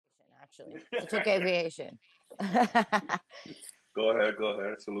actually. I took aviation. Go ahead.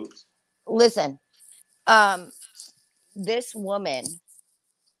 Salutes. Listen, this woman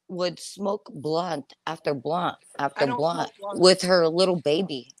would smoke blunt after blunt I after don't blunt smoke blunt. with her little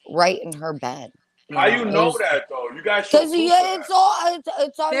baby right in her bed. How you know It was that though? You guys show because proof yeah, of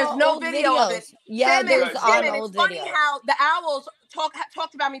it's on There's the no old video of it. videos. Yeah, Salmon, there's guys on Salmon, it's old funny videos. how the owls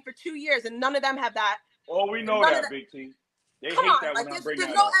talked about me for 2 years and none of them have that. that. Oh, we know None of that, Big T. They Come hate on, that like when I there's bring that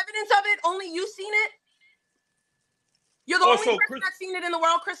no up. evidence of it. Only you seen it. You're the Oh, only so person that's seen it in the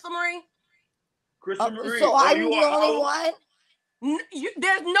world, Crystal Marie. Christian Marie. So Oh, I'm you the are only out? one.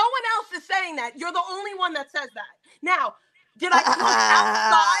 There's no one else is saying that. You're the only one that says that. Now, did I smoke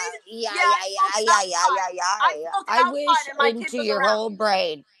outside? Yeah. I smoked I outside wish and my kid into was your around. whole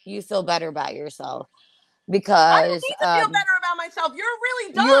brain you feel better about yourself I don't because need to feel better about myself. You're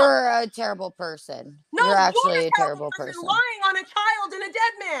really dumb. you're a terrible person. No, You're actually you're a terrible person. lying on a child and a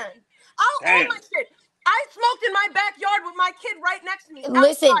dead man. I'll own Damn. my shit. I smoked in my backyard with my kid right next to me.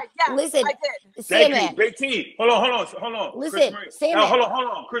 Listen, outside. Yes, listen, I did. Thank Salmon. you, Big T. Hold on. Listen, Christian Marie. Salmon. Now, hold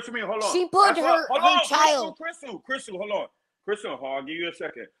on. Christian Marie, hold on. She put That's why- her hold on, child. Crystal, hold on. Crystal, I'll give you a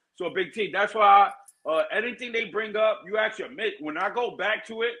second. So, Big T, that's why anything they bring up, you actually admit. When I go back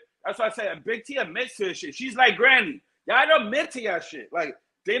to it, that's why I say Big T admits to this shit. She's like Granny. Y'all don't admit to that shit. Like,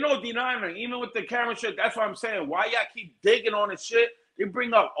 they don't deny her. Even with the camera shit, that's what I'm saying. Why y'all keep digging on this shit? They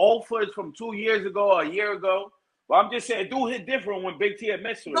bring up old footage from 2 years ago or a year ago. But I'm just saying, it do hit different when Big T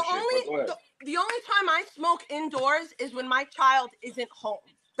admits to it. The only time I smoke indoors is when my child isn't home.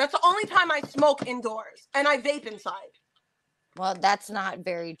 That's the only time I smoke indoors, and I vape inside. Well, that's not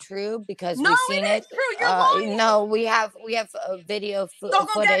very true because No, we've seen it is true. You're lying. No, we have video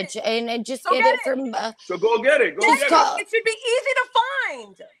footage, and just Go get get it from. So go get it. Go get it. It should be easy to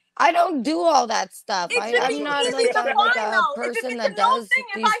find. I don't do all that stuff. It should I'm be not easy like to a find, though. person It's that a known does thing.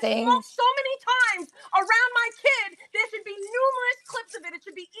 these If I things. smoked so many times around my kid, there should be numerous clips of it. It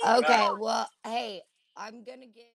should be easy. Okay, well, hey, I'm gonna get.